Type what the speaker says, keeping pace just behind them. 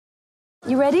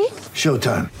You ready?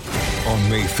 Showtime. On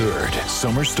May 3rd,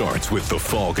 summer starts with The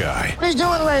Fall Guy. Let's do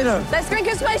it later. Let's drink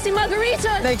a spicy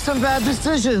margarita. Make some bad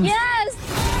decisions. Yes!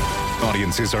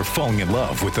 Audiences are falling in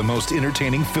love with the most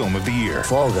entertaining film of the year.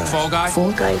 Fall Guy. Fall Guy.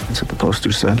 Fall Guy. That's what the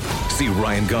poster said. See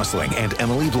Ryan Gosling and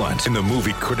Emily Blunt in the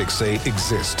movie critics say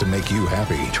exists to make you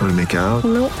happy. Trying to make it out?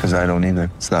 Nope. Because I don't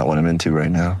either. It's not what I'm into right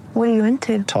now. What are you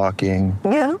into? Talking.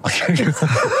 Yeah.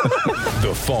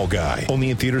 The Fall Guy.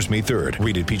 Only in theaters May 3rd.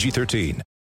 Rated PG-13.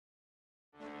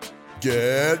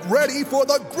 Get ready for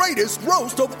the greatest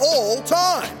roast of all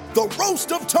time. The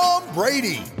Roast of Tom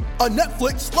Brady. A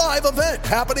Netflix live event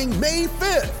happening May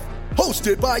 5th.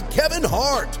 Hosted by Kevin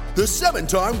Hart. The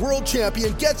 7-time world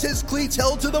champion gets his cleats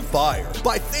held to the fire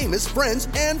by famous friends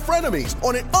and frenemies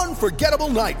on an unforgettable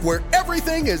night where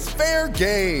everything is fair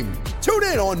game. Tune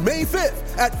in on May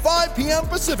 5th at 5 p.m.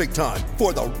 Pacific time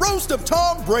for the Roast of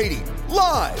Tom Brady.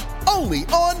 Live only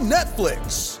on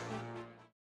Netflix.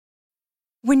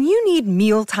 When you need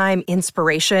mealtime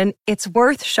inspiration, it's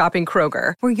worth shopping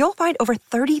Kroger, where you'll find over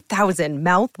 30,000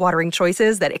 mouth-watering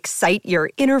choices that excite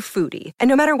your inner foodie. And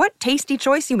no matter what tasty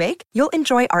choice you make, you'll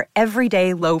enjoy our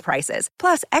everyday low prices,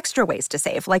 plus extra ways to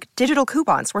save, like digital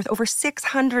coupons worth over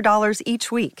 $600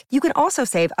 each week. You can also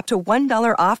save up to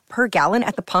 $1 off per gallon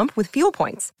at the pump with fuel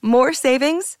points. More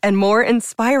savings and more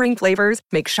inspiring flavors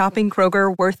make shopping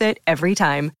Kroger worth it every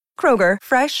time. Kroger,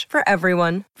 fresh for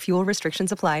everyone. Fuel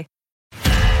restrictions apply.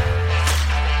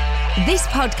 This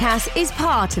podcast is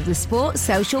part of the Sports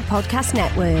Social Podcast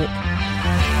Network.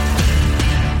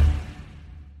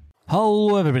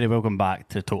 Hello everybody, welcome back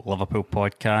to Total Liverpool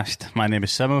Podcast. My name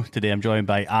is Simo. Today I'm joined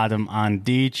by Adam and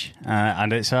Deej,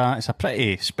 and it's a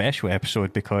pretty special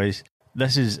episode because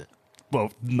this is,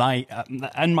 well, in my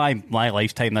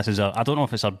lifetime, this is I don't know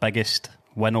if it's our biggest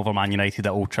win over Man United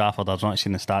at Old Trafford. I've not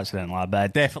seen the stats or anything like that,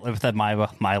 but definitely within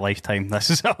my lifetime, this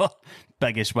is our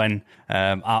biggest win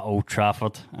at Old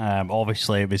Trafford.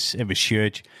 Obviously, it was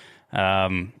huge.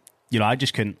 I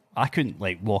couldn't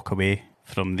like walk away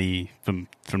from the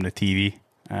TV.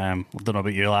 I don't know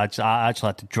about you lads. I actually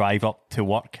had to drive up to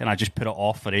work and I just put it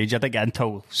off for age. I didn't get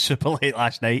until super late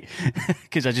last night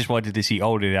because I just wanted to see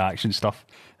all the reaction stuff.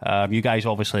 You guys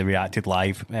obviously reacted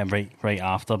live right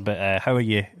after, but how are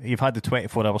you? You've had the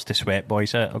 24 hours to sweat,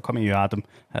 boys. I'll come to you, Adam.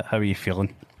 How are you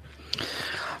feeling?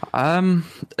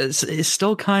 It's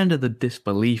still kind of the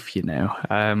disbelief, you know.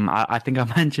 I think I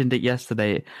mentioned it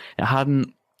yesterday. It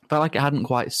felt like it hadn't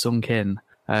quite sunk in.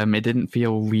 It didn't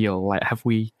feel real. Like, have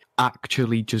we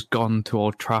actually just gone to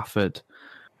Old Trafford?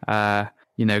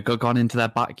 Gone into their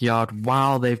backyard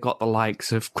while they've got the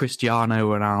likes of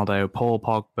Cristiano Ronaldo, Paul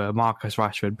Pogba, Marcus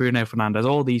Rashford, Bruno Fernandes,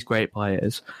 all these great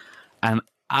players, and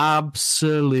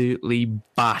absolutely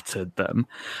battered them.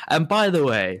 And by the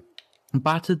way,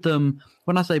 battered them,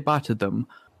 when I say battered them,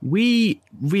 we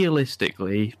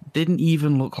realistically didn't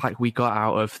even look like we got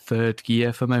out of third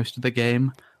gear for most of the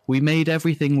game. We made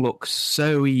everything look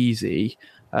so easy.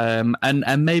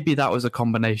 And maybe that was a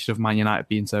combination of Man United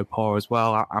being so poor as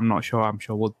well. I'm not sure. I'm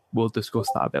sure we'll discuss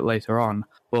that a bit later on.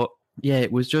 But yeah,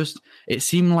 it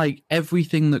seemed like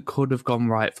everything that could have gone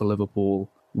right for Liverpool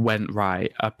went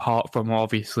right, apart from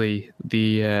obviously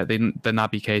the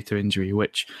Naby Keita injury,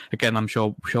 which again I'm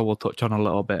sure we'll touch on a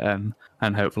little bit,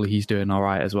 and hopefully he's doing all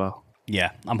right as well.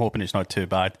 Yeah, I'm hoping it's not too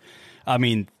bad. I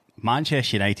mean,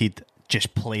 Manchester United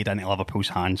just played into Liverpool's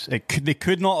hands. They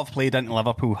could not have played into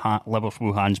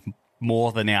Liverpool hands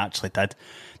more than they actually did.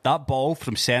 That ball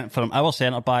from our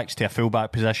centre backs to a full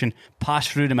back position passed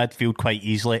through the midfield quite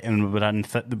easily, and we were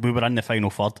in the final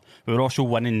third. We were also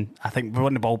winning. I think we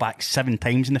won the ball back 7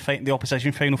 times in the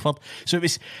opposition final third. So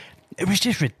it was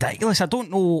just ridiculous. I don't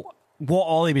know what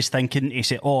Ollie was thinking. He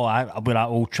said, we're at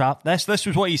Old Trafford. This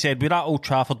was what he said. We're at Old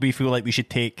Trafford. We feel like we should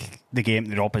take the game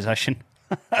to the opposition.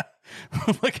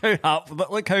 Look how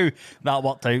that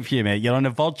worked out for you, mate. You're on the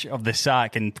verge of the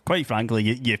sack, and quite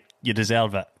frankly, you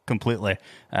deserve it completely.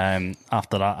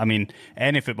 After that, I mean,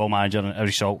 any football manager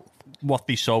worth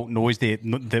his salt knows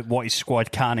what his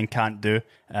squad can and can't do,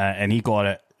 and he got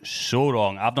it so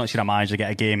wrong. I've not seen a manager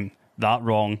get a game that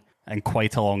wrong in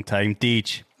quite a long time.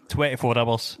 Deej, 24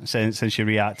 hours since you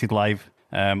reacted live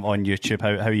on YouTube.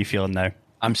 How are you feeling now?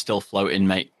 I'm still floating,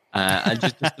 mate. And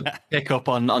just to pick up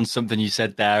on something you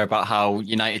said there about how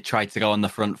United tried to go on the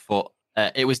front foot.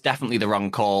 It was definitely the wrong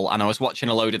call. And I was watching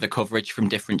a load of the coverage from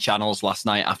different channels last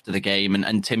night after the game,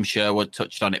 and Tim Sherwood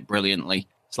touched on it brilliantly.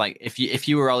 It's like, if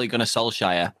you were Ole Gunnar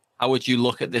Solskjaer, how would you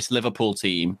look at this Liverpool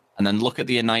team and then look at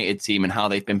the United team and how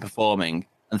they've been performing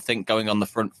and think going on the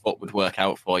front foot would work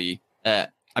out for you? I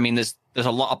mean, there's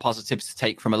a lot of positives to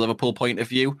take from a Liverpool point of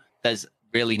view. There's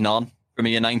really none from a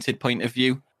United point of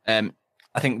view.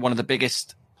 I think one of the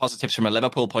biggest positives from a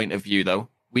Liverpool point of view, though,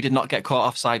 we did not get caught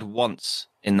offside once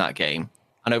in that game.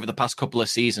 And over the past couple of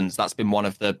seasons, that's been one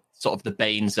of the sort of the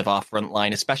banes of our front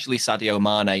line, especially Sadio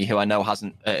Mane, who I know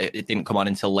it didn't come on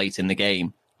until late in the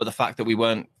game. But the fact that we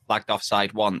weren't flagged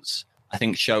offside once, I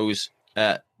think shows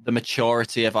the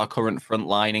maturity of our current front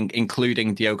line,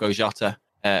 including Diogo Jota,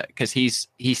 because he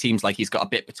seems like he's got a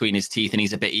bit between his teeth and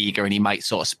he's a bit eager and he might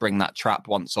sort of spring that trap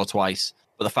once or twice.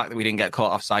 But the fact that we didn't get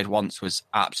caught offside once was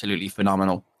absolutely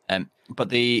phenomenal. But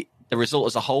the result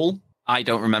as a whole, I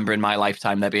don't remember in my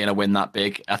lifetime there being a win that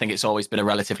big. I think it's always been a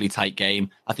relatively tight game.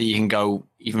 I think you can go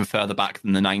even further back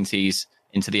than the 90s,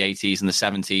 into the 80s and the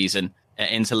 70s, and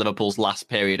into Liverpool's last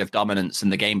period of dominance.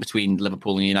 And the game between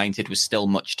Liverpool and United was still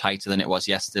much tighter than it was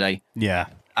yesterday. Yeah.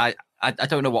 I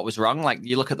don't know what was wrong. Like,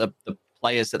 you look at the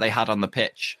players that they had on the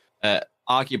pitch,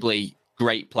 arguably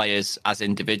great players as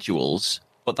individuals,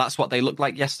 but that's what they looked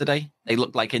like yesterday. They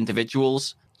looked like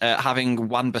individuals. Having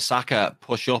Wan-Bissaka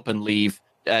push up and leave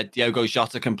Diogo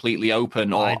Jota completely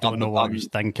open, or I don't know what I was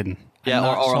thinking. Yeah,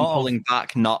 or on pulling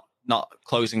back, not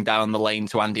closing down the lane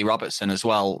to Andy Robertson as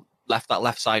well, left that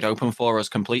left side open for us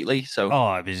completely. So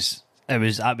it was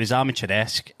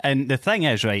amateuresque. And the thing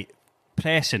is, right,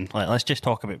 pressing. Let's just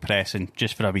talk about pressing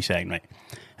just for a wee second, right?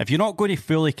 If you're not going to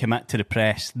fully commit to the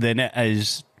press, then it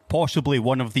is possibly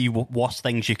one of the worst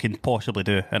things you can possibly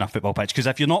do in a football pitch. Because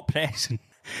if you're not pressing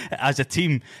as a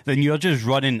team, then you're just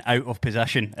running out of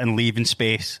position and leaving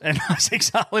space, and that's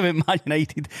exactly what Man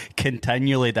United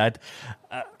continually did.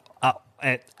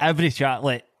 Every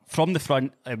chat, from the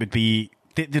front, it would be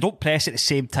they don't press at the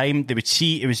same time. They would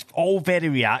see it was all very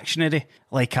reactionary,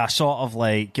 like a sort of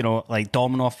like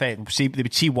domino effect. They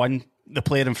would see the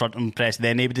player in front of them press,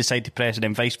 then they would decide to press, and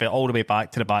then vice versa, all the way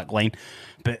back to the back line.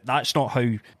 But that's not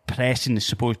how pressing is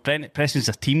supposed. Pressing is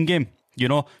a team game. You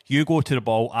know, you go to the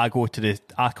ball, I cut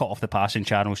off the passing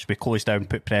channels, we close down,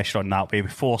 put pressure on that way, we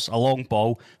force a long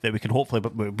ball that we can hopefully,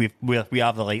 but we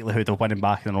have the likelihood of winning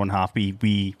back in our own half.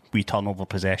 We turn over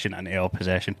possession into our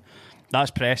possession.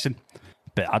 That's pressing.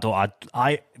 But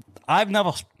I'm not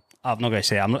going to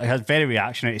say, it's very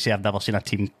reactionary to say I've never seen a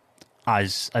team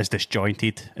as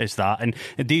disjointed as that. And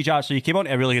DJ, so you came on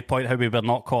to a really good point how we were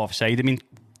not caught offside. I mean,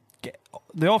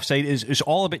 the offside is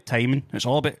all about timing, it's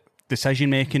all about decision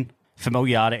making,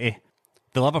 familiarity.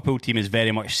 The Liverpool team is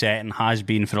very much set and has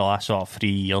been for the last sort of 3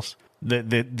 years.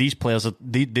 These players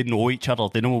they know each other.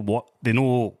 They know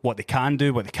what they can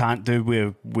do, what they can't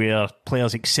do. Where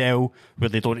players excel, where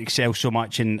they don't excel so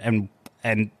much, and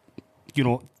you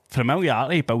know,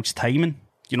 familiarity builds timing.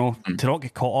 You know, to not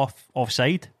get caught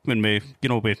offside when we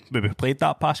played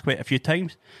that pass quite a few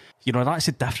times. You know, that's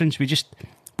the difference.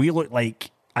 We look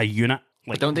like a unit.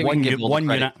 I don't think we can give all the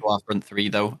credit to our front three,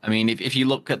 though. I mean, if you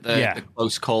look at the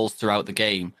close calls throughout the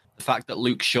game, the fact that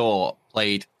Luke Shaw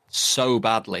played so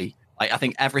badly, I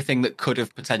think everything that could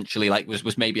have potentially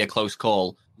was maybe a close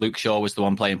call, Luke Shaw was the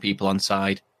one playing people on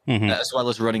side, as well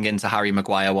as running into Harry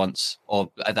Maguire once, or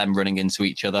them running into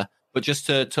each other. But just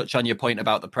to touch on your point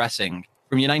about the pressing,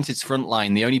 from United's front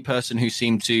line, the only person who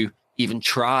seemed to even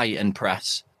try and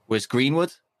press was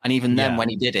Greenwood. And even then, when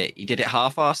he did it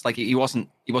half-assed. Like he wasn't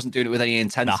doing it with any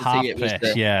intensity.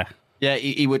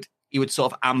 He would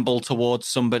sort of amble towards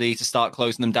somebody to start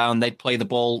closing them down. They'd play the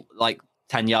ball like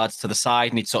 10 yards to the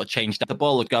side, and he'd sort of change that. The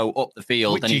ball would go up the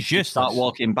field, and he'd start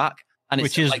walking back. And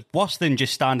which is worse than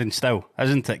just standing still,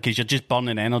 isn't it? Because you're just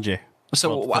burning energy.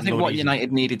 So I think what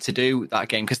United needed to do that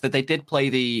game, because they did play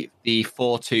the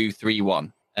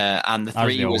 4-2-3-1, and the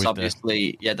three was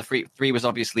obviously three was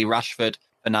obviously Rashford,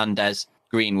 Fernandes,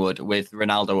 Greenwood with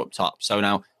Ronaldo up top. So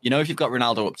now, if you've got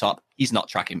Ronaldo up top, he's not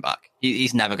tracking back.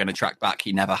 He's never going to track back.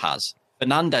 He never has.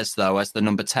 Fernandes, though, as the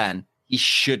number 10, he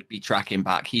should be tracking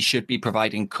back. He should be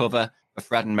providing cover for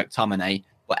Fred and McTominay.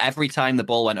 But every time the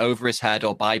ball went over his head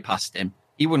or bypassed him,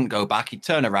 he wouldn't go back. He'd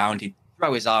turn around. He'd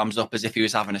throw his arms up as if he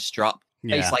was having a strop.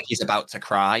 Face like he's about to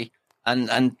cry.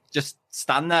 And just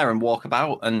stand there and walk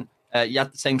about. And you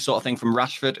had the same sort of thing from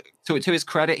Rashford. To his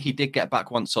credit, he did get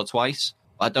back once or twice.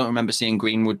 I don't remember seeing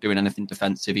Greenwood doing anything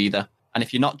defensive either. And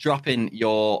if you're not dropping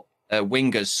your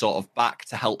wingers sort of back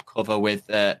to help cover with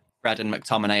Fred and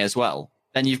McTominay as well,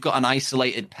 then you've got an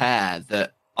isolated pair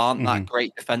that aren't that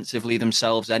great defensively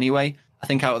themselves anyway. I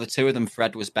think out of the two of them,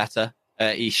 Fred was better.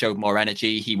 He showed more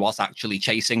energy. He was actually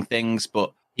chasing things,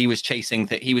 but he was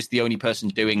he was the only person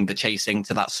doing the chasing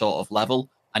to that sort of level.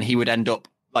 And he would end up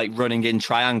like running in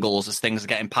triangles as things are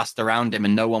getting passed around him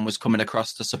and no one was coming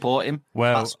across to support him.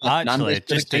 Well, actually,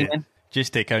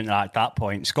 just to counter at that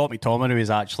point, Scott McTominay is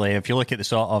actually, if you look at the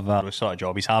sort of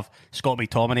job he's have, Scott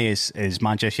McTominay is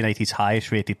Manchester United's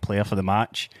highest rated player for the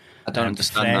match. I don't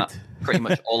understand Fred. that. Pretty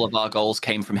much all of our goals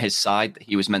came from his side that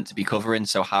he was meant to be covering,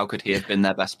 so how could he have been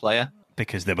their best player?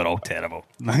 Because they were all terrible.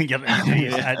 That's at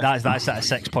a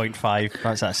 6.5.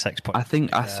 That's at a 6.5.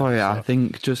 I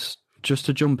think just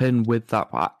to jump in with that,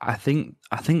 I think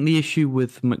the issue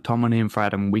with McTominay and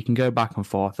Fred, and we can go back and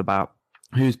forth about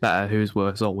who's better, who's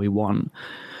worse, all we want.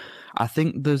 I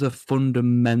think there's a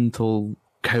fundamental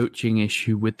coaching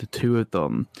issue with the two of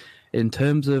them in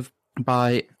terms of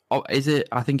I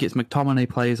think it's McTominay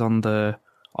plays on the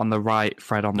right,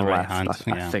 Fred on the right left.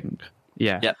 hand, I think.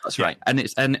 Yeah, that's right. And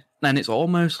it's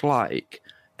almost like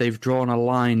they've drawn a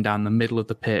line down the middle of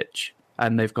the pitch,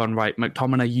 and they've gone, right,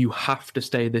 McTominay, you have to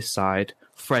stay this side.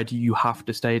 Fred, you have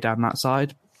to stay down that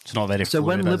side. It's not very. So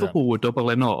fluid, when Liverpool were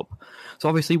doubling up, so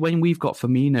obviously when we've got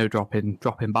Firmino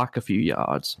dropping back a few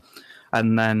yards,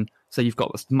 and then say you've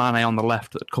got Mane on the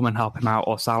left that come and help him out,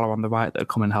 or Salah on the right that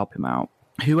come and help him out.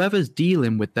 Whoever's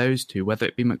dealing with those two, whether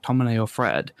it be McTominay or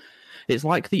Fred, it's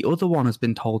like the other one has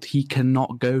been told he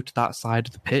cannot go to that side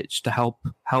of the pitch to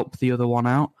help the other one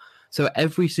out. So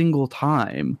every single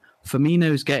time,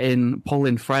 Firmino's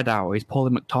pulling Fred out, he's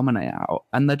pulling McTominay out,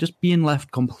 and they're just being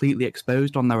left completely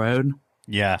exposed on their own.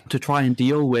 Yeah. To try and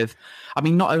deal with, I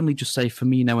mean, not only just say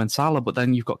Firmino and Salah, but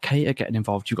then you've got Keita getting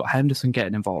involved, you've got Henderson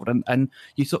getting involved, and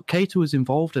you thought Keita was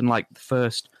involved in like the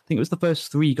first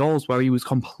 3 goals where he was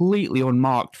completely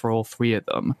unmarked for all 3 of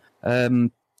them.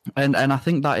 And I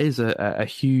think that is a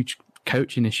huge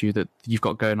coaching issue that you've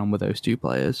got going on with those 2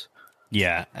 players.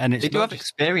 Yeah, and they do have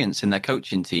experience in their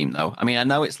coaching team, though. I mean, I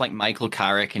know it's like Michael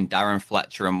Carrick and Darren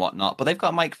Fletcher and whatnot, but they've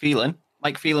got Mike Phelan.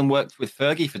 Mike Phelan worked with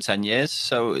Fergie for 10 years,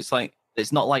 so it's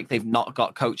not like they've not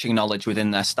got coaching knowledge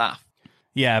within their staff.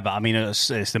 Yeah, but I mean, it's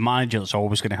the manager that's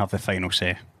always going to have the final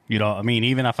say. You know what I mean?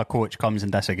 Even if a coach comes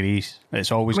and disagrees,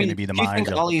 it's always going to be the manager. Do you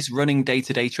think Ollie's running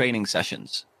day-to-day training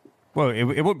sessions? Well,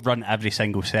 it won't run every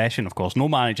single session, of course. No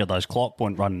manager does. Klopp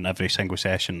won't run every single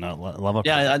session at Liverpool.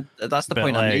 Yeah, that's the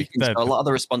point I'm making. So a lot of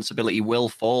the responsibility will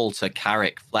fall to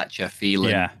Carrick, Fletcher,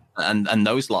 Phelan, and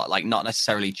those lot, like not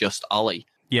necessarily just Ollie.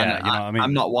 Yeah, and you know what I mean?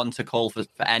 I'm not one to call for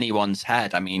anyone's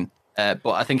head. I mean,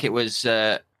 but I think it was,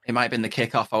 it might have been the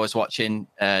kickoff I was watching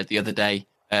the other day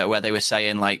where they were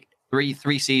saying like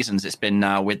three seasons it's been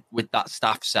now with that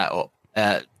staff set up,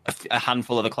 a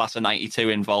handful of the class of 92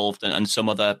 involved and some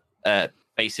other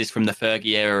faces from the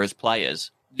Fergie era as players.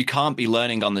 You can't be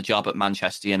learning on the job at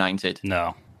Manchester United.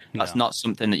 No. That's not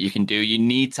something that you can do. You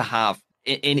need to have,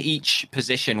 in each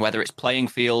position, whether it's playing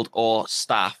field or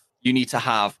staff, you need to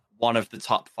have one of the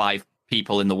top 5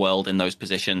 people in the world in those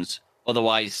positions.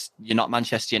 Otherwise, you're not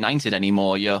Manchester United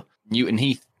anymore. You're Newton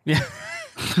Heath. Yeah.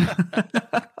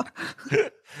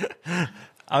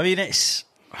 I mean,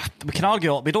 we can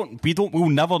argue. We'll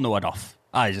never know enough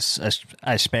as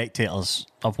spectators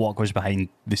of what goes behind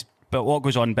this, but what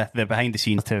goes on behind the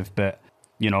scenes. But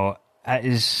you know, it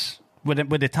is when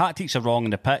the tactics are wrong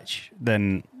in the pitch,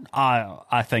 then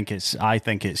I think it's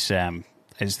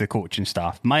the coaching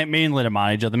staff, mainly the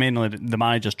manager. The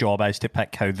manager's job is to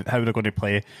pick how they're going to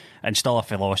play, instill a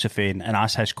philosophy, and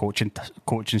ask his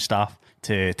coaching staff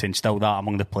to instill that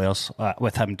among the players.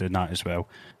 With him doing that as well,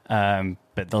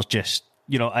 but there's just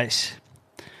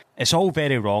it's all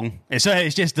very wrong. It's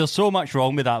just there's so much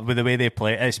wrong with that, with the way they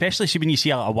play, especially when you see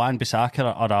a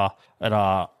Wan-Bissaka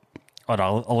or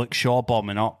a Luke Shaw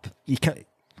bombing up. You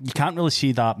can't really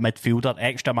see that midfielder,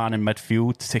 extra man in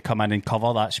midfield to come in and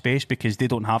cover that space because they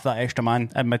don't have that extra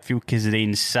man in midfield because they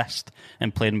insist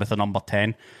in playing with a number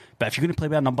 10. But if you're going to play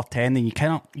with a number 10, then you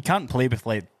can't play with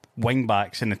like wing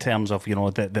backs in the terms of, you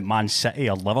know, that Man City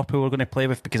or Liverpool are going to play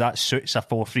with, because that suits a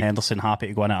 4-3. Henderson happy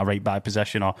to go in at a right back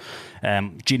position, or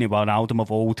Gini Wijnaldum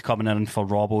of old coming in for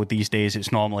Robbo. These days it's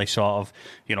normally sort of,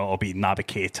 you know, it'll be Naby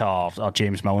Keita or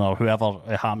James Milner or whoever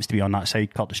happens to be on that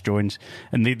side, Curtis Jones,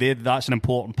 and that's an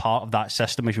important part of that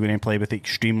system if you're going to play with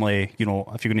extremely, you know,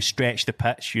 if you're going to stretch the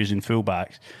pitch using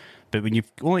fullbacks. But when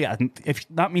you've only got, if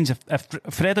that means if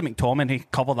Fred and McTominay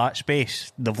cover that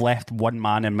space, they've left one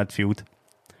man in midfield,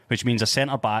 which means a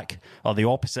centre-back or the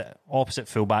opposite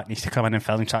full-back needs to come in and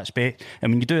fill in that space.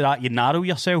 And when you do that, you narrow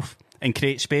yourself and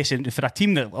create space. And for a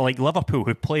team that like Liverpool,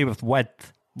 who play with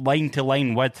width,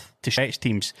 line-to-line width to stretch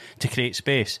teams to create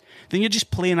space, then you're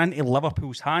just playing into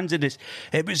Liverpool's hands. And it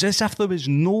was as if there was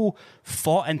no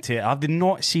thought into it. I've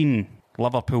not seen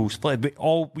Liverpool's play.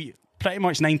 Pretty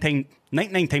much 99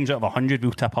 times out of 100,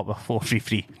 we'll tip up with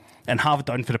 4-3-3. And have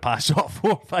done for the past sort of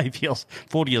 4 or 5 years.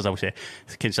 4 years, I would say,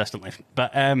 consistently.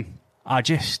 But I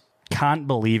just can't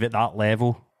believe at that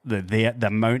level the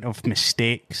amount of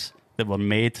mistakes that were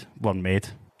made.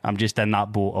 I'm just in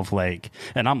that boat of like,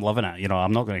 and I'm loving it. You know,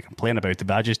 I'm not going to complain about it,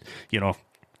 but I just, you know,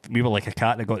 we were like a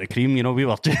cat that got the cream, you know. We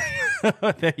were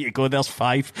there you go, there's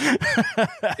 5.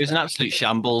 It was an absolute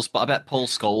shambles, but I bet Paul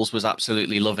Scholes was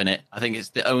absolutely loving it. I think it's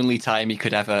the only time he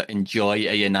could ever enjoy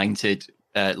a United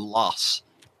loss,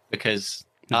 because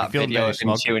that video of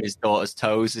him chewing his daughter's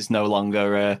toes is no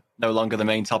longer the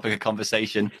main topic of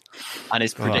conversation. And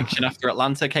his prediction after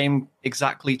Atlanta came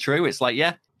exactly true. It's like,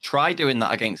 yeah, try doing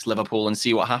that against Liverpool and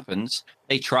see what happens.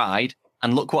 They tried,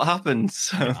 and look what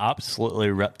happens. Absolutely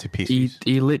ripped to pieces.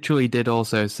 He literally did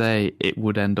also say it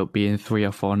would end up being 3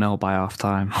 or 4-0 by half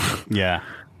time. Yeah.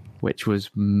 Which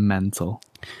was mental.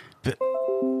 But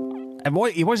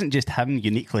he wasn't just him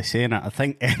uniquely saying it. I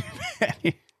think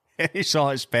any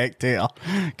sort of spectator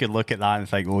could look at that and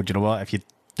think, oh, do you know what? If you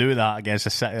do that against a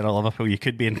City or Liverpool, you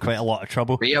could be in quite a lot of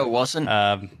trouble. Rio wasn't.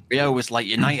 Rio was like,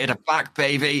 United are back,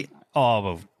 baby. Oh,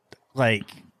 well, like,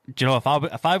 do you know,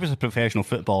 if I was a professional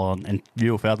footballer and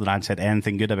Rio Ferdinand said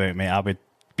anything good about me, I would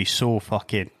be so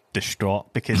fucking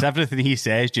distraught, because everything he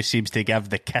says just seems to give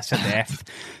the kiss of death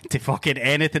to fucking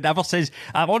anything. Ever since,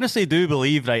 I honestly do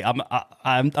believe, right,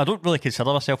 I don't really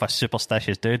consider myself a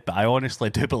superstitious dude, but I honestly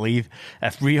do believe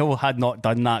if Rio had not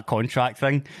done that contract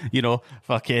thing, you know,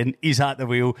 fucking, he's at the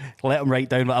wheel, let him write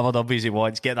down whatever numbers he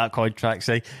wants, get that contract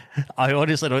signed, I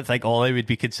honestly don't think Ollie would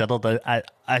be considered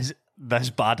as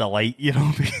this bad a light, you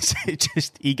know, because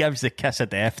he gives the kiss of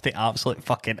death to absolute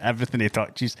fucking everything he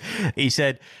touches. He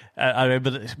said, I remember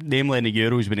that, namely in the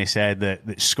Euros, when he said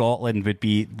that Scotland would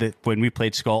be, that when we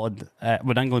played Scotland,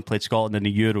 when England played Scotland in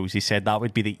the Euros, he said that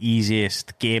would be the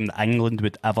easiest game that England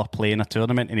would ever play in a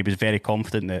tournament, and he was very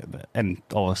confident that, and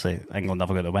obviously England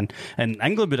never got the win, and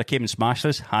England would have came and smashed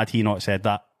us had he not said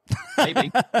that.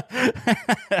 Maybe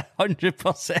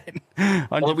 100%.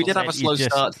 Well, we did have a slow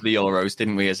start to the Euros,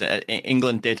 didn't we?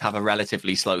 England did have a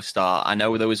relatively slow start. I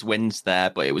know there was wins there,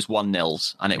 but it was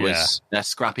 1-0, and it was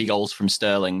scrappy goals from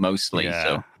Sterling mostly. Yeah.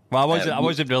 So, well, I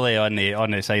wasn't really on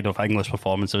the side of English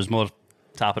performance. I was more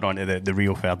tapping onto the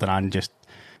Rio Ferdinand just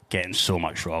getting so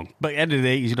much wrong. But at the end of the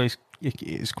day, you know,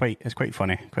 it's quite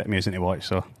funny, quite amusing to watch.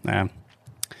 So.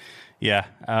 Yeah.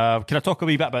 Can I talk a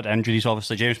wee bit about the injuries?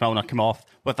 Obviously, James Milner came off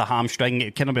with a hamstring.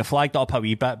 It kind of been flagged up a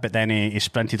wee bit, but then he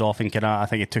sprinted off and I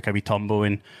think he took a wee tumble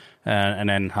and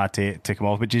then had to come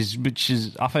off, which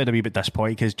is I found a wee bit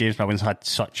disappointing, because James Milner's had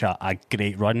such a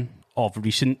great run of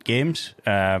recent games.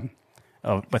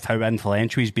 With how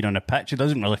influential he's been on the pitch, it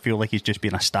doesn't really feel like he's just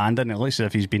been a stand-in. It looks as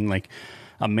if he's been like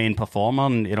a main performer,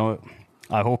 and you know,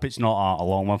 I hope it's not a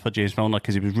long one for James Milner,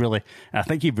 because I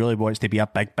think he really wants to be a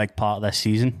big part of this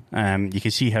season. You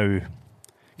can see how,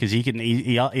 because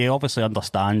he obviously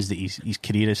understands that his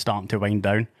career is starting to wind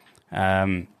down.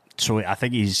 So I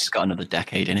think he's got another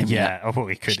decade in him. Yeah, I hope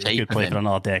he could play for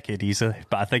another decade easily.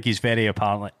 But I think he's very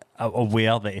apparently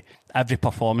aware that every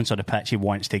performance on the pitch he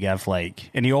wants to give,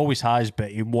 and he always has,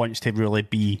 but he wants to really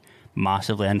be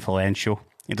massively influential.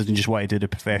 He doesn't just want to do the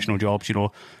professional jobs, you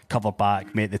know, cover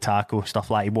back, make the tackle,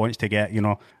 stuff like that. He wants to get, you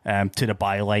know, to the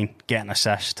byline, get an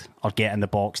assist, or get in the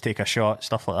box, take a shot,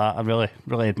 stuff like that. I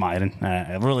really admire him.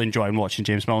 I'm really enjoying watching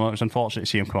James Milner. It was unfortunate to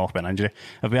see him come off with an injury.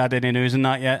 Have we had any news on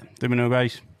that yet? Do we know,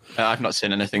 guys? I've not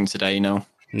seen anything today, no.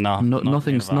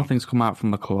 Nothing's come out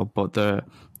from the club, but the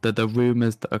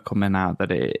rumours that are coming out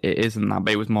that it isn't that,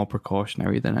 but it was more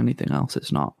precautionary than anything else.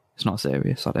 It's not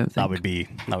serious, I don't think. That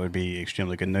would be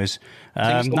extremely good news.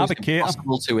 It's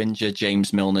impossible to injure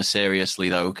James Milner seriously,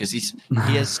 though, because he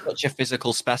is such a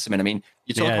physical specimen. I mean,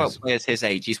 you talk about players his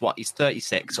age. He's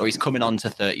 36, or he's coming on to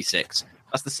 36.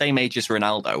 That's the same age as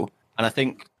Ronaldo, and I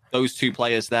think those two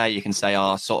players there, you can say,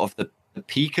 are sort of the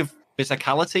peak of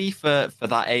physicality for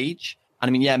that age. And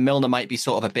I mean, yeah, Milner might be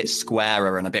sort of a bit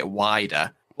squarer and a bit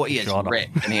wider, but he is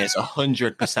ripped and he is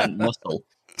 100% muscle.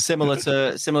 Similar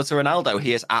to Ronaldo,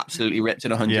 he is absolutely ripped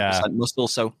and 100% muscle.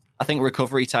 So I think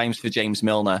recovery times for James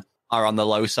Milner are on the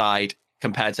low side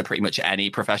compared to pretty much any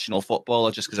professional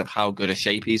footballer, just because of how good a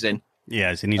shape he's in.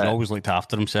 Yes, and he's always looked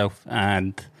after himself,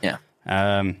 and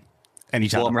and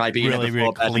he's warm Ribena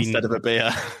really clean instead of a beer.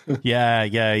 he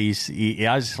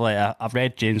has, like, I've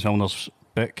read James Milner's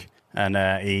book, and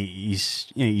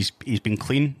he's been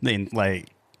clean, like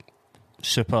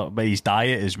super, but his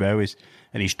diet as well is.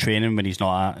 And he's training when he's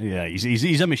not.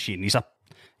 He's a machine.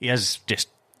 He is just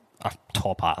a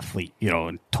top athlete, you know,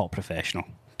 and top professional,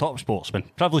 top sportsman.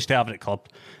 Privileged to have it at club.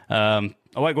 I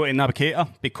want to go to Naby Keita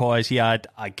because he had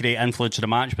a great influence in the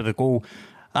match with a goal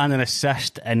and an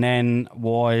assist, and then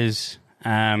was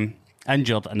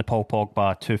injured in the Paul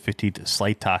Pogba two-footed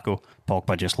slide tackle.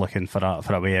 Pogba just looking for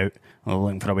a way out,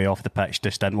 looking for a way off the pitch,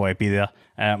 just didn't want to be there.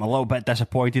 I'm a little bit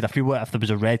disappointed. I feel like if there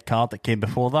was a red card that came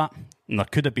before that, and there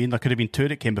could have been two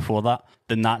that came before that,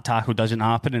 then that tackle doesn't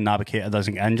happen and Naby Keita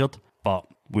doesn't get injured. but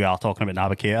we are talking about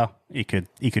Navigator. He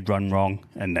could run wrong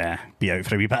and be out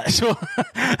for a wee bit. So,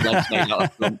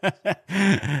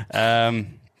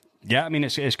 yeah, I mean,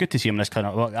 it's good to see him this kind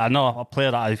of. Look, I know a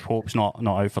player that I hope's not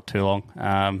out for too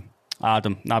long.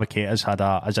 Adam Navigator's had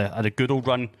a good old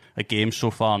run of games so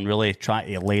far and really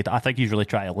trying to lay. I think he's really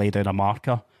trying to lay down a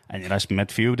marker in this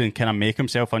midfield and kind of make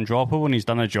himself undroppable, and he's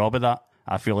done a job of that.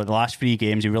 I feel like the last 3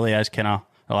 games, he really is kind of.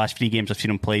 The last 3 games I've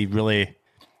seen him play really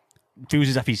feels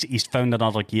as if he's found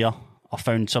another gear or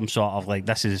found some sort of like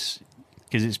this is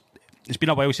because it's been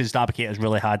a while since Navigator's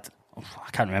really had. I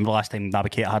can't remember the last time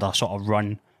Navigator had a sort of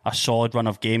run, a solid run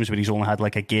of games where he's only had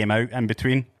like a game out in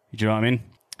between. Do you know what I mean?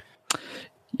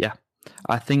 Yeah,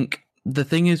 I think the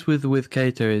thing is with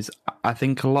Keita is I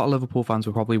think a lot of Liverpool fans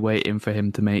were probably waiting for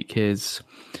him to make his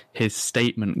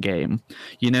statement game.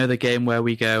 You know, the game where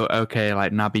we go, okay,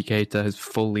 like Naby Keita has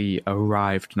fully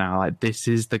arrived now. Like this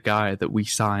is the guy that we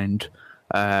signed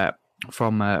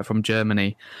from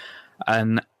Germany,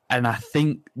 and I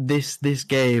think this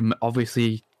game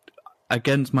obviously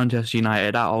against Manchester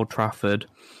United at Old Trafford.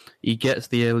 He gets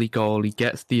the early goal, he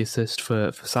gets the assist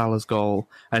for Salah's goal,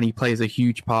 and he plays a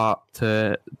huge part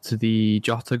to the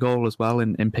Jota goal as well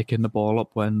in picking the ball up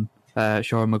when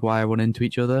Shaw and Maguire run into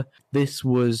each other. This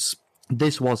was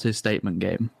his statement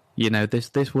game. You know,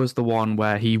 this was the one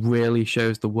where he really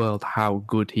shows the world how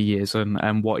good he is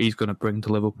and what he's going to bring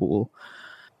to Liverpool.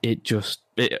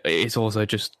 It's also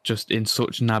just in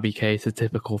such Naby Keita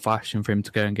typical fashion for him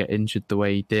to go and get injured the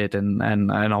way he did,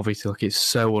 and obviously look, it's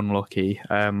so unlucky.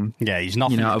 Yeah, he's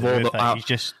nothing. You know, out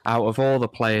of all the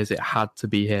players, it had to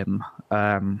be him.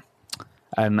 And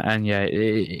yeah, it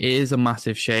is a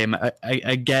massive shame.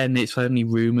 Again, it's only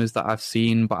rumours that I've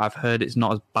seen, but I've heard it's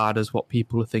not as bad as what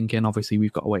people are thinking. Obviously,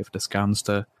 we've got to wait for the scans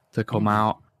to come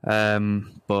out.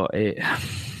 But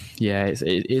yeah,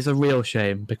 it's a real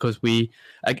shame because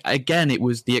it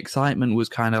was the excitement was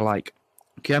kind of like,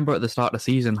 remember at the start of the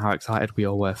season how excited we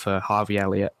all were for Harvey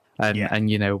Elliott.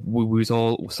 And you know, we was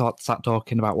all sat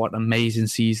talking about what an amazing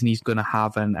season he's going to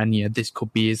have, and you know, this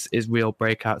could be his real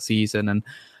breakout season,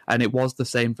 and it was the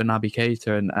same for Naby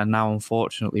Keita, and now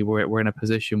unfortunately we're in a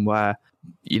position where,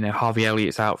 you know, Harvey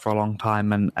Elliott's out for a long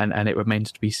time, and it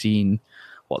remains to be seen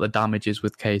what the damage is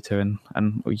with Keita,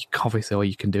 and obviously all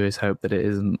you can do is hope that it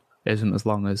isn't as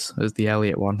long as the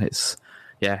Elliott one. It's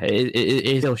it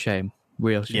is a real shame.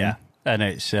 Yeah, and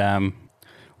it's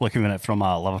looking at it from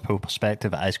a Liverpool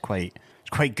perspective, it's quite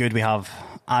good we have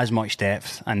as much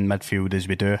depth in midfield as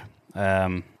we do,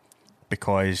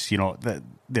 because you know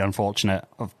the unfortunate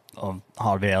of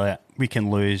Harvey Elliott, we can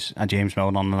lose a James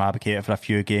Milner and a Navigator for a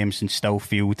few games and still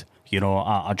field, you know,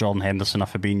 a Jordan Henderson, a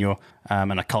Fabinho,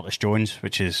 and a Curtis Jones,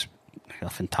 which is a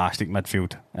fantastic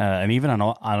midfield, and even an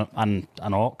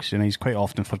Ox, and he's quite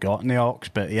often forgotten the Ox,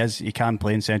 but he can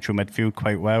play in central midfield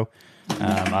quite well.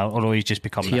 Although he's just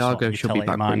become Thiago should be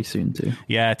back pretty soon too.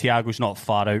 Yeah, Thiago's not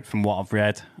far out from what I've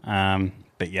read,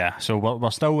 but yeah, so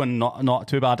we're still in not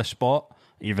too bad a spot,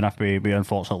 even if we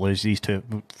unfortunately lose these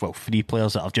 3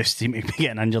 players that have just seemed to be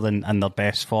getting injured in their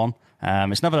best form.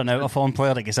 It's never an out of form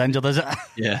player that gets injured, is it?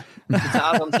 Yeah. To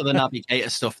add on to the Naby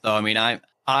Keita stuff, though, I mean,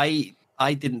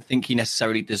 I didn't think he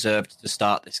necessarily deserved to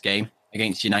start this game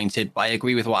against United, but I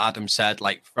agree with what Adam said.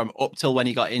 Like, from up till when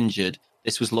he got injured,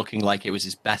 this was looking like it was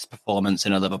his best performance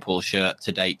in a Liverpool shirt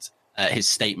to date. His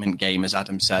statement game, as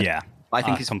Adam said. Yeah, I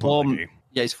think his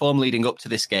form leading up to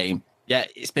this game,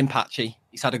 it's been patchy.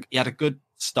 He had a good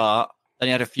start, then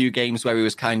he had a few games where he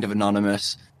was kind of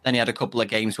anonymous, then he had a couple of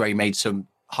games where he made some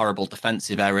horrible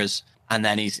defensive errors, and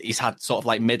then he's had sort of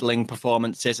like middling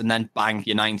performances, and then bang,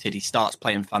 United, he starts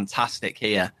playing fantastic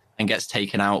here and gets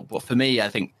taken out. But for me, I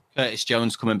think Curtis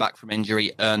Jones coming back from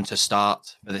injury earned to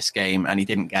start for this game, and he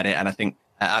didn't get it. And I think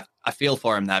I feel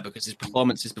for him there because his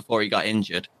performances before he got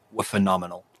injured were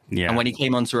phenomenal. Yeah. And when he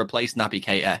came on to replace Naby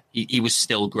Keita, he was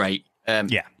still great. Now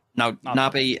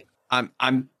Naby,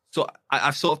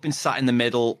 I've sort of been sat in the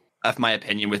middle of my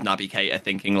opinion with Naby Keita,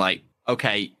 thinking like,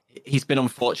 okay, he's been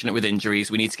unfortunate with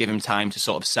injuries. We need to give him time to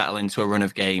sort of settle into a run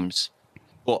of games.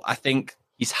 But I think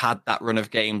he's had that run of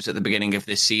games at the beginning of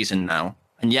this season now.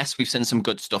 And yes, we've seen some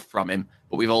good stuff from him,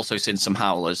 but we've also seen some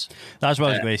howlers. That's what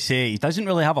I was going to say. He doesn't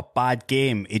really have a bad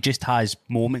game. He just has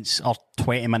moments or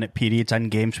 20-minute periods in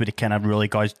games where he kind of really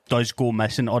does go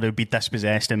missing, or he'll be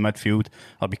dispossessed in midfield,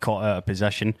 or be caught out of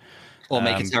position. Or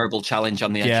make a terrible challenge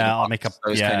on the edge of the box,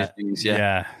 those kind of things.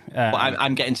 But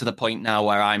I'm getting to the point now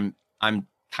where I'm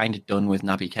kind of done with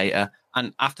Naby Keita.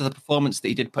 And after the performance that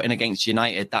he did put in against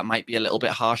United, that might be a little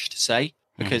bit harsh to say,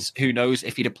 because who knows,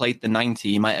 if he'd have played the 90,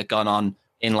 he might have gone on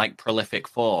in like prolific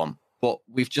form. But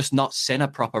we've just not seen a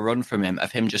proper run from him,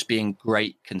 of him just being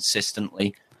great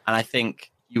consistently. And I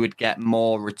think you would get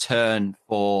more return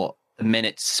for the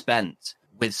minutes spent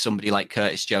with somebody like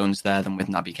Curtis Jones there than with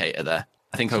Naby Keita there.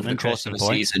 I think over the course of a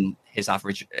season, his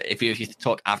average, if you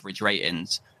talk average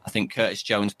ratings, I think Curtis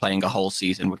Jones playing a whole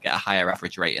season would get a higher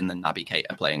average rating than Naby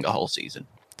Keita playing a whole season.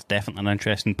 It's definitely an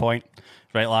interesting point.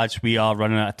 Right, lads, we are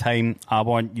running out of time. I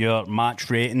want your match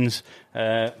ratings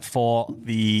for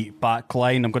the back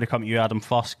line. I'm going to come to you, Adam,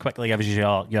 first. Quickly give us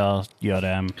your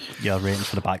ratings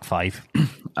for the back five.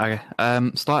 Okay.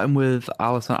 Starting with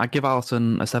Alisson, I give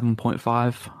Alisson a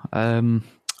 7.5.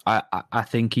 I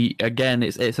think he, again,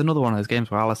 it's another one of those games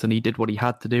where Alisson, he did what he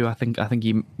had to do. I think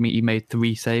he made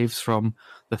 3 saves from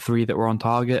the 3 that were on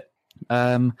target.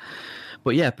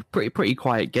 But yeah, pretty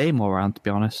quiet game all around, to be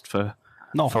honest, for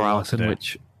Alisson,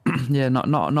 which not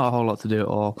a whole lot to do at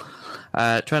all.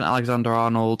 Trent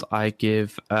Alexander-Arnold, I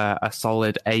give a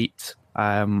solid 8.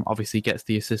 Obviously gets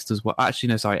the assist as well. Actually,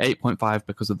 no, sorry, 8.5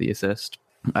 because of the assist.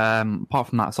 Apart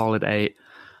from that, solid 8.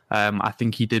 I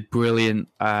think he did brilliant,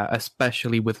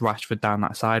 especially with Rashford down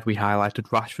that side. We highlighted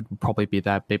Rashford would probably be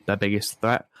their biggest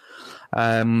threat.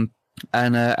 And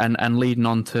leading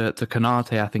on to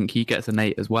Konate, I think he gets an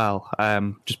 8 as well.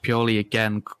 Just purely,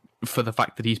 again, for the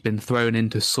fact that he's been thrown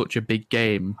into such a big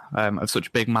game of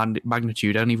such big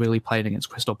magnitude, only really playing against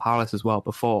Crystal Palace as well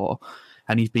before,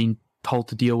 and he's been told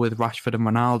to deal with Rashford and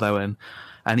Ronaldo,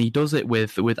 and he does it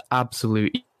with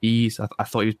absolute ease. I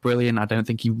thought he was brilliant. I don't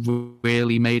think he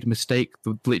really made a mistake.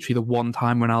 Literally the one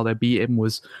time Ronaldo beat him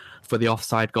was for the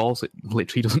offside goal, so it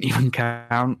literally doesn't even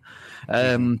count.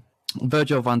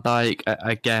 Virgil van Dijk,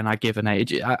 again, I give an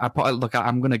 8.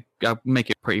 I'm going to make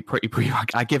it pretty.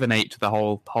 I give an 8 to the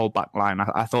whole back line.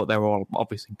 I thought they were all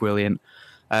obviously brilliant.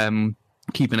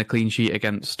 Keeping a clean sheet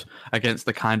against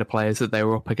the kind of players that they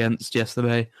were up against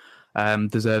yesterday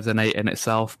deserves an 8 in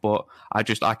itself. But I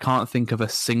can't think of a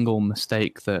single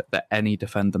mistake that any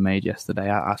defender made yesterday.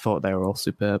 I thought they were all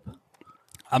superb.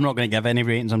 I'm not going to give any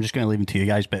ratings. I'm just going to leave them to you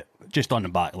guys. But just on the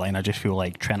back line, I just feel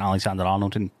like Trent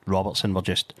Alexander-Arnold and Robertson were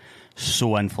just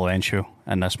so influential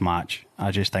in this match.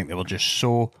 I just think they were just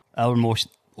so almost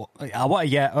outside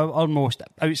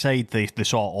the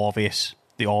sort of obvious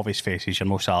faces, your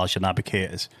Mo Salahs, your Naby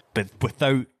Keitas. But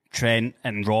without Trent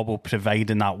and Robbo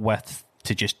providing that width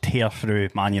to just tear through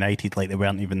Man United like they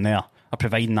weren't even there, or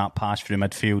providing that pass through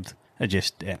midfield, they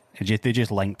just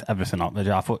linked everything up.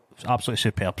 I thought absolutely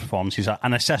superb performances.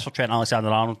 An assist for Trent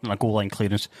Alexander-Arnold and a goal line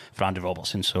clearance for Andy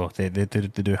Robertson. So they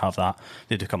do have that.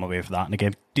 They do come away with that in the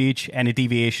game. Deej, any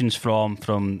deviations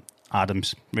from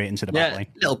Adam's ratings at the back line?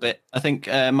 Yeah, a little bit. I think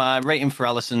my rating for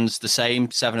Alisson's the same,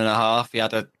 7.5. He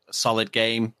had a solid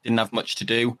game. Didn't have much to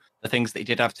do. The things that he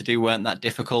did have to do weren't that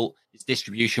difficult. His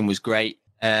distribution was great.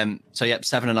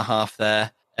 7.5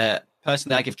 there.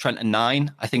 Personally, I give Trent a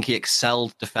 9. I think he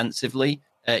excelled defensively.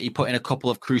 He put in a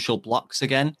couple of crucial blocks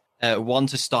again. One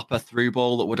to stop a through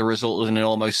ball that would have resulted in an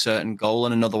almost certain goal,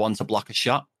 and another one to block a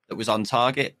shot that was on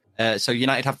target. So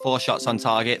United have 4 shots on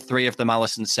target. 3 of them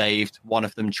Alisson saved. 1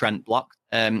 of them Trent blocked.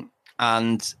 And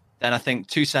then I think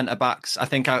 2 centre-backs. I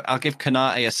think I'll give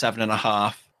Konate a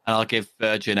 7.5, and I'll give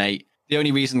Virgin 8. The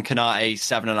only reason Konate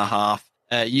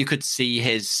 7.5, you could see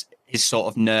his sort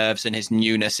of nerves and his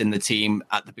newness in the team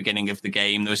at the beginning of the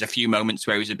game. There was a few moments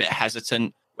where he was a bit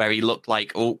hesitant, where he looked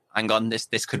like, oh, hang on,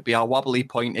 this could be our wobbly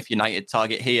point. If United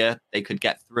target here, they could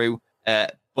get through.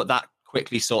 But that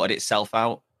quickly sorted itself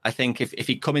out. I think if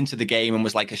he'd come into the game and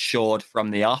was like assured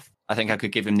from the off, I think I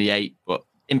could give him the 8. But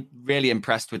really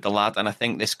impressed with the lad. And I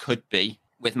think this could be,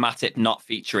 with Matip not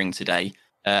featuring today,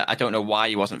 I don't know why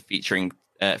he wasn't featuring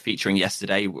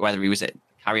yesterday, whether he was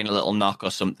carrying a little knock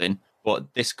or something.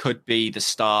 But this could be the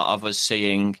start of us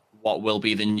seeing what will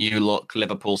be the new look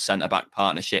Liverpool centre-back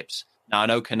partnerships. Now, I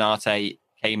know Konate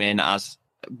came in as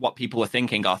what people were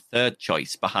thinking our third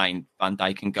choice behind Van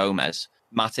Dijk and Gomez.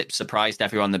 Matip surprised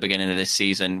everyone in the beginning of this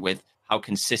season with how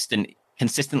consistently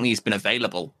he's been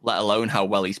available, let alone how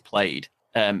well he's played.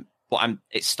 But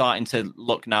it's starting to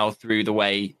look now through the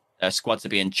way squads are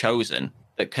being chosen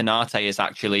that Konate is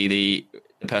actually the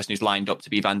person who's lined up to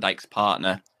be Van Dijk's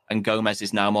partner, and Gomez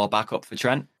is now more backup for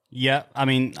Trent. Yeah, I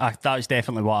mean, that was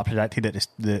definitely what I predicted at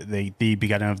the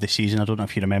beginning of the season. I don't know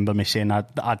if you remember me saying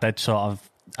I did sort of.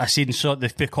 I seen sort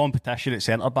of the competition at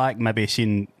centre back. Maybe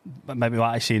what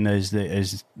I seen is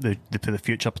the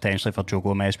future potentially for Joe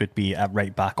Gomez would be at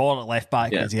right back or at left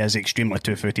back, because he is extremely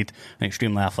two-footed and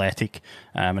extremely athletic.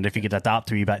 And if he could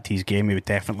adapt a wee bit to his game, he would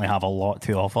definitely have a lot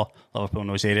to offer Liverpool in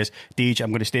those areas. Deej, I'm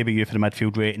going to stay with you for the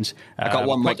midfield ratings. I got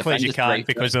one more defender's great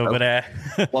because over there.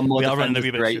 One more defender's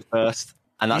great first,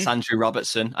 and that's Andrew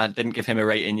Robertson. I didn't give him a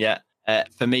rating yet.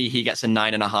 For me, he gets a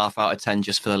 9.5 out of 10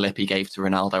 just for the lip he gave to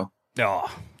Ronaldo.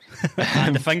 Oh,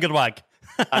 And the finger wag.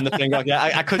 And the finger wag. Yeah,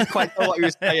 I couldn't quite know what he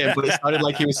was saying, but it sounded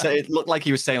like he was saying. It looked like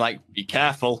he was saying, like, "Be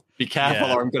careful,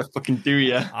 Yeah. or I'm gonna fucking do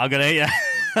you. I'm gonna hit you.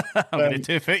 I'm gonna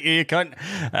 2-foot you cunt."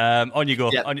 On you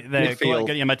go. Yeah, Go on, midfield.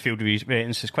 get your midfield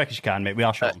ratings as quick as you can, mate. We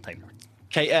are short on time.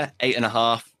 Keita,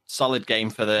 8.5. Solid game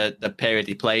for the period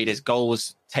he played. His goal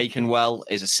was taken well.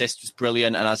 His assist was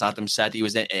brilliant. And as Adam said, he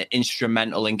was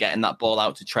instrumental in getting that ball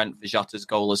out to Trent for Jota's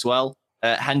goal as well.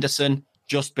 Henderson,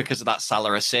 just because of that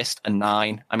Salah assist, a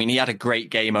 9. I mean, he had a great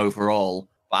game overall,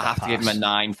 but I have to give him a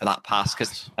 9 for that pass.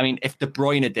 Because, I mean, if De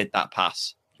Bruyne did that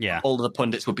pass, all of the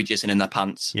pundits would be jizzing in their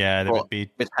pants. Yeah, they would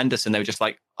be. With Henderson, they were just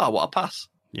like, oh, what a pass.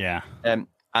 Yeah. And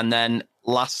then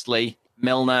lastly,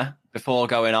 Milner, before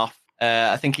going off,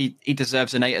 I think he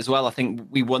deserves an 8 as well. I think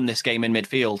we won this game in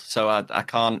midfield, so I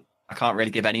can't really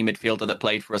give any midfielder that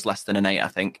played for us less than an 8, I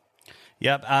think.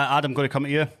 Yep. Adam, going to come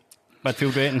at you.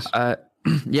 Midfield ratings.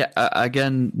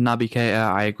 Again, Naby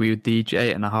Keita, I agree with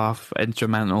DJ, 8.5,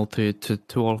 instrumental to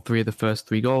all 3 of the first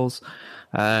 3 goals.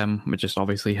 We just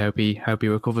obviously hope he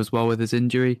recovers well with his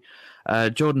injury.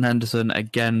 Jordan Henderson,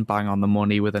 again, bang on the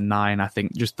money with a 9. I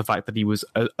think just the fact that he was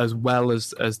as well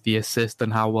as the assist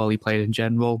and how well he played in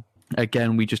general.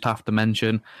 Again, we just have to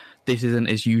mention this isn't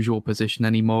his usual position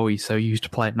anymore. He's so used to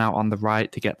playing out on the right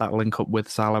to get that link up with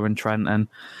Salah and Trent, and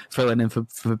filling in for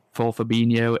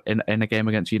Fabinho in a game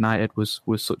against United was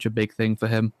such a big thing for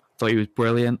him. Thought he was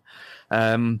brilliant.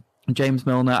 James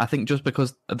Milner, I think just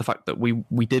because of the fact that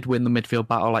we did win the midfield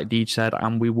battle, like Deej said,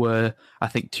 and we were, I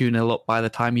think, 2-0 up by the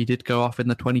time he did go off in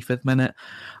the 25th minute,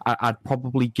 I'd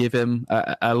probably give him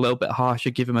a little bit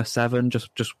harsher, give him a 7,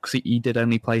 just because he did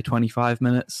only play 25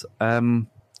 minutes. And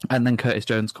then Curtis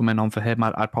Jones coming on for him,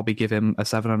 I'd probably give him a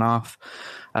 7.5.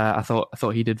 I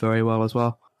thought he did very well as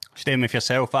well. Staying with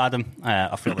yourself, Adam,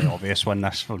 a fairly obvious one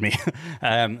this for me.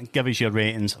 Give us your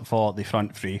ratings for the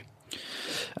front 3.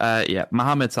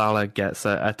 Mohamed Salah gets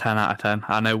a 10 out of 10.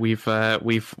 I know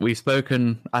we've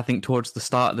spoken, I think, towards the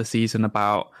start of the season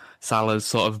about Salah's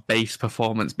sort of base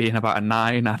performance being about a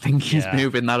 9. I think he's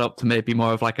moving that up to maybe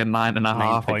more of like a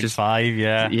 9.5. 9.5,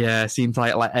 yeah. Yeah, it seems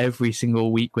like every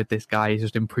single week with this guy, he's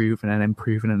just improving and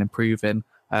improving and improving.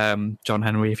 John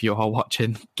Henry, if you're all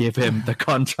watching, give him the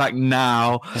contract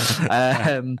now.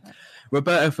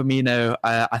 Roberto Firmino,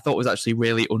 I thought was actually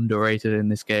really underrated in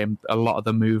this game. A lot of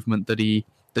the movement that he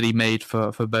made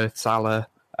for both Salah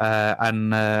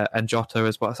and Jota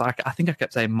as well. So I think I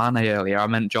kept saying Mane earlier. I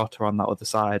meant Jota on that other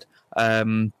side.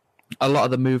 A lot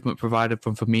of the movement provided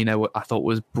from Firmino, I thought,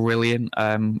 was brilliant.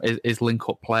 His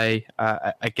link-up play,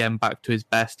 again, back to his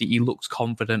best. He looks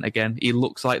confident again. He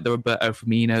looks like the Roberto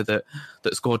Firmino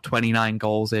that scored 29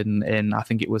 goals in I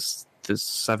think it was the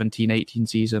 17-18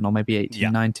 season, or maybe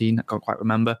 18-19. I can't quite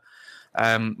remember.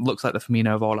 Looks like the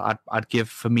Firmino of all. I'd give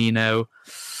Firmino,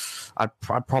 I'd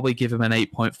probably give him an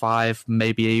 8.5,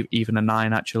 maybe even a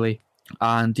 9, actually.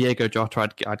 And Diego Jota,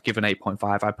 I'd give an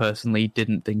 8.5. I personally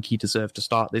didn't think he deserved to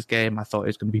start this game. I thought it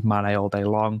was going to be Mane all day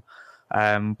long.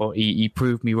 But he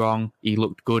proved me wrong. He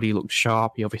looked good. He looked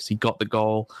sharp. He obviously got the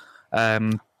goal.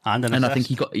 And I think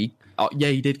he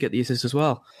did get the assist as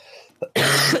well.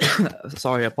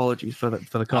 Sorry, apologies for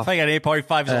the cough. I think an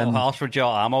 8.5 is a little harsh for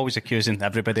Jota. I'm always accusing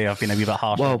everybody of being a wee bit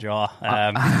harsh for Jota.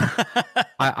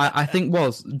 I think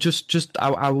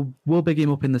I will big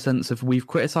him up in the sense of we've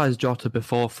criticised Jota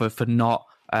before for not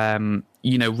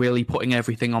really putting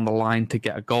everything on the line to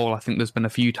get a goal. I think there's been a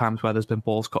few times where there's been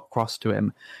balls cut across to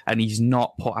him and he's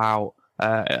not put out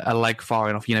a leg far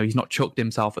enough. He's not chucked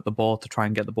himself at the ball to try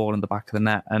and get the ball in the back of the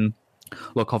net. And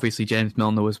look, obviously James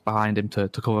Milner was behind him to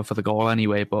cover for the goal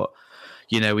anyway, but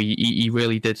he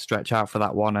really did stretch out for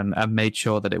that one and made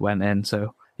sure that it went in.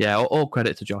 So yeah, all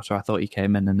credit to Jota. I thought he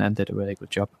came in and did a really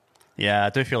good job. Yeah, I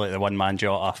do feel like the one-man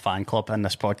Jota fan club in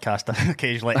this podcast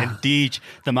occasionally. Indeed,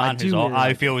 the man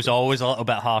I feel is always a little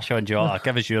bit harsher on Jota.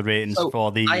 Give us your ratings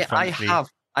for the front 3.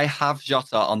 I have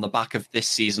Jota on the back of this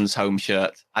season's home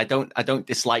shirt. I don't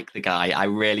dislike the guy. I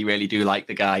really, really do like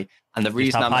the guy. And the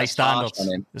reason I'm harsh on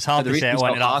him, it's hard to say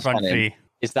one in that front 3,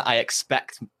 is that I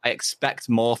expect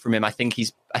more from him. I think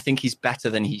he's better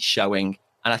than he's showing.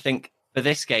 And I think for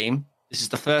this game, this is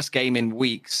the first game in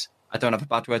weeks. I don't have a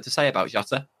bad word to say about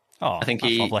Jota. Oh, I think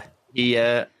he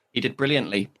did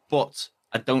brilliantly, but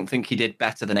I don't think he did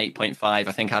better than 8.5. I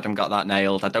think Adam got that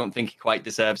nailed. I don't think he quite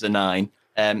deserves a 9.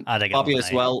 Bobby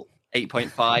as well,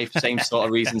 8.5. Same sort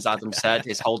of reasons Adam said.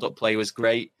 His hold-up play was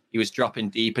great. He was dropping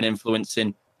deep and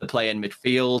influencing the play in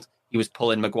midfield. He was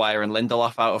pulling Maguire and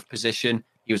Lindelof out of position.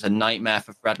 He was a nightmare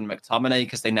for Fred and McTominay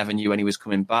because they never knew when he was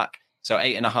coming back. So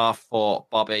 8.5 for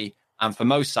Bobby. And for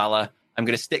Mo Salah, I'm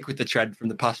going to stick with the trend from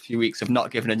the past few weeks of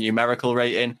not giving a numerical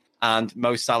rating. and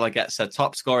Mo Salah gets a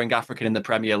top scoring African in the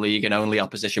Premier League and only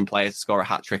opposition player to score a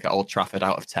hat-trick at Old Trafford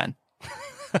out of 10.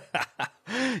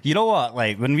 You know what?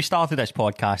 Like, when we started this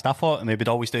podcast, I thought we would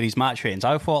always do these match ratings.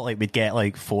 I thought like we'd get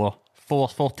like four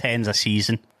tens a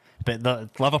season. But the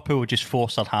Liverpool just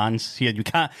force their hands here. You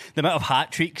can't. The amount of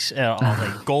hat tricks or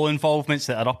like goal involvements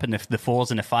that are up in the 4s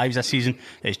and the 5s this season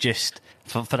is just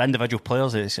for individual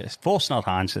players. It's forcing their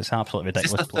hands. It's absolutely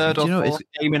ridiculous. It's the third or fourth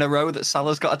game in a row that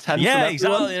Salah's got a 10. Yeah, from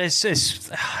exactly. It's do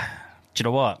you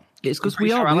know what? It's because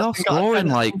we are scoring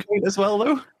like as well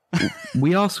though.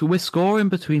 We're scoring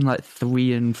between like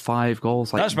 3 and 5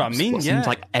 goals. Like, that's what I mean. It seems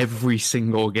like every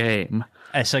single game.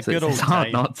 It's a good old it's time.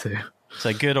 hard not to. It's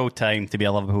a good old time to be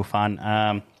a Liverpool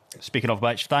fan. Speaking of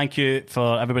which, thank you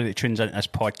for everybody that tunes into this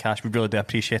podcast. We really do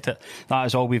appreciate it. That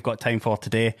is all we've got time for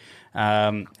today.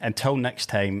 Until next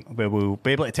time, we will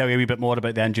be able to tell you a wee bit more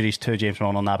about the injuries to James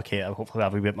Milner-Navigator. Hopefully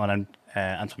have a wee bit more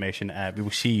information. We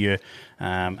will see you in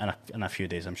a few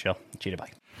days, I'm sure. Cheerio,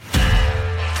 bye.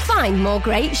 Find more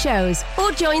great shows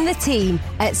or join the team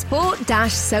at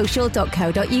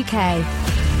sport-social.co.uk.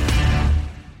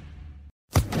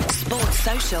 Sports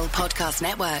Social Podcast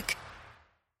Network.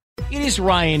 It is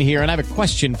Ryan here, and I have a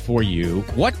question for you.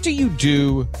 What do you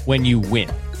do when you win?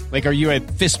 Like, are you a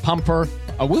fist pumper,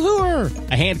 a woohooer,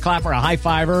 a hand clapper, a high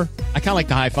fiver? I kind of like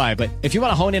the high five, but if you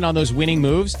want to hone in on those winning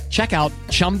moves, check out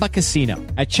Chumba Casino.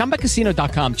 At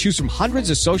ChumbaCasino.com, choose from hundreds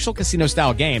of social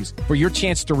casino-style games for your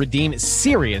chance to redeem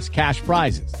serious cash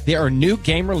prizes. There are new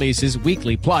game releases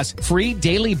weekly, plus free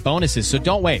daily bonuses, so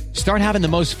don't wait. Start having the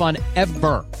most fun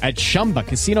ever at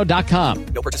ChumbaCasino.com.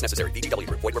 No purchase necessary. VGW.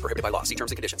 Void where prohibited by law. See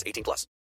terms and conditions. 18+.